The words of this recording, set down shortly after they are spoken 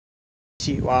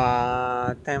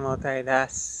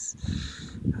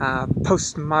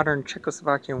Postmodern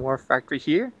Czechoslovakian War Factory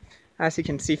here. As you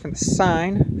can see from the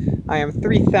sign, I am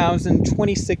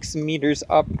 3,026 meters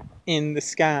up in the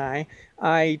sky.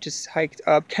 I just hiked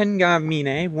up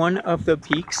Kengamine, one of the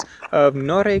peaks of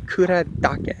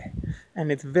Norekura-dake,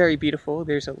 and it's very beautiful.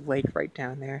 There's a lake right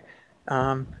down there.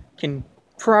 Can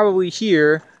probably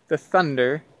hear the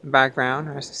thunder in the background.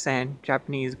 I was just saying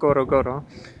Japanese goro goro.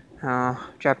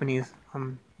 Japanese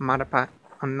I'm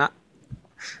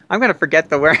gonna forget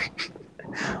the word.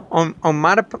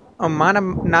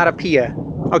 Onomatopoeia.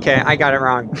 Okay, I got it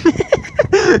wrong.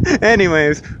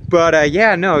 Anyways, but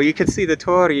yeah, no, you can see the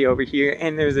torii over here,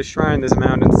 and there's a shrine, there's a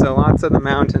mountain. So lots of the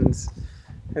mountains,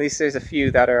 at least there's a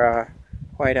few that are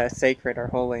quite sacred or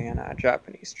holy in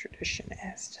Japanese tradition.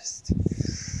 It's just,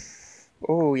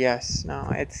 oh yes, no,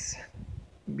 it's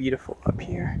beautiful up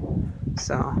here.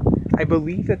 So I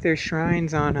believe that there's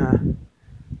shrines on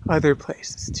other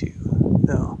places too,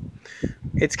 though.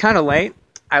 It's kind of late.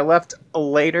 I left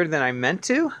later than I meant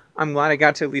to. I'm glad I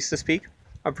got to at least this peak.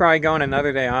 I'll probably go on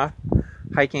another day off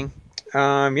hiking.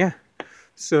 Yeah.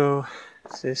 So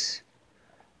it's this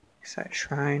side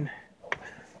shrine.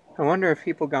 I wonder if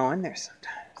people go in there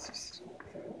sometimes. It's just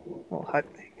a little hut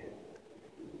thing.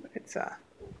 But it's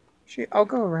actually, I'll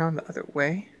go around the other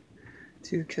way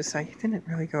too, because I didn't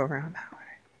really go around that way.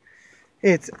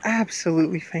 It's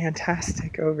absolutely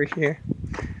fantastic over here.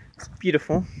 It's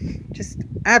beautiful, just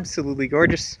absolutely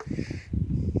gorgeous.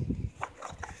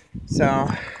 So,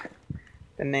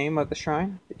 the name of the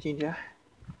shrine, the Jinja.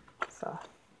 So,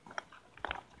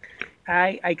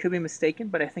 I could be mistaken,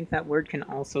 but I think that word can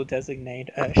also designate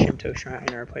a Shinto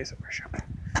shrine or a place of worship.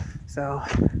 So,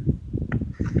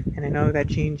 and I know that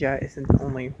Jinja isn't the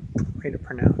only way to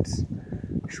pronounce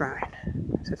shrine.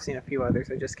 I've seen a few others,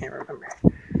 I just can't remember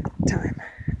time.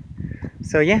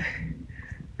 So yeah,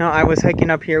 no, I was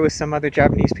hiking up here with some other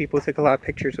Japanese people, took a lot of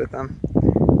pictures with them.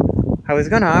 I was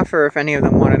gonna offer if any of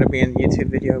them wanted to be in the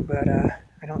YouTube video, but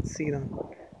I don't see them.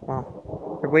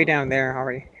 Well, they're way down there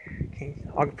already. Okay,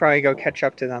 I'll probably go catch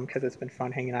up to them because it's been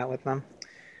fun hanging out with them.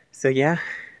 So yeah,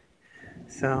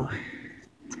 so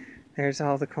there's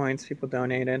all the coins people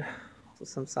donated, also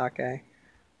some sake,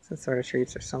 some sort of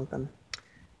treats or something.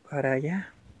 But yeah.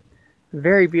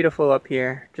 Very beautiful up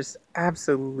here, just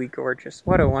absolutely gorgeous.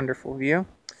 What a wonderful view.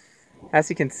 As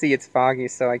you can see, it's foggy,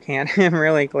 so I can't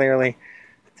really clearly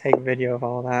take video of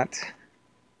all that.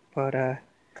 But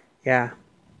yeah.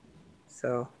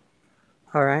 So,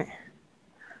 alright.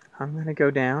 I'm gonna go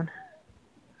down.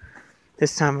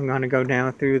 This time I'm gonna go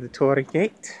down through the torii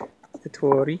gate. The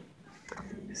torii.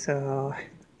 So,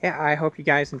 yeah, I hope you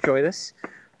guys enjoy this.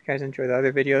 If you guys enjoy the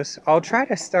other videos, I'll try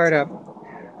to start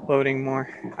uploading more.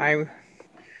 I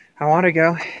want to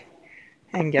go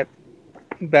and get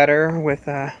better with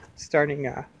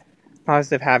starting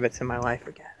positive habits in my life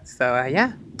again. So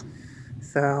yeah,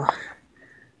 so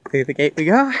through the gate we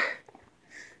go,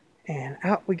 and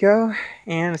out we go,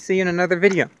 and see you in another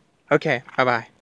video. Okay, bye-bye.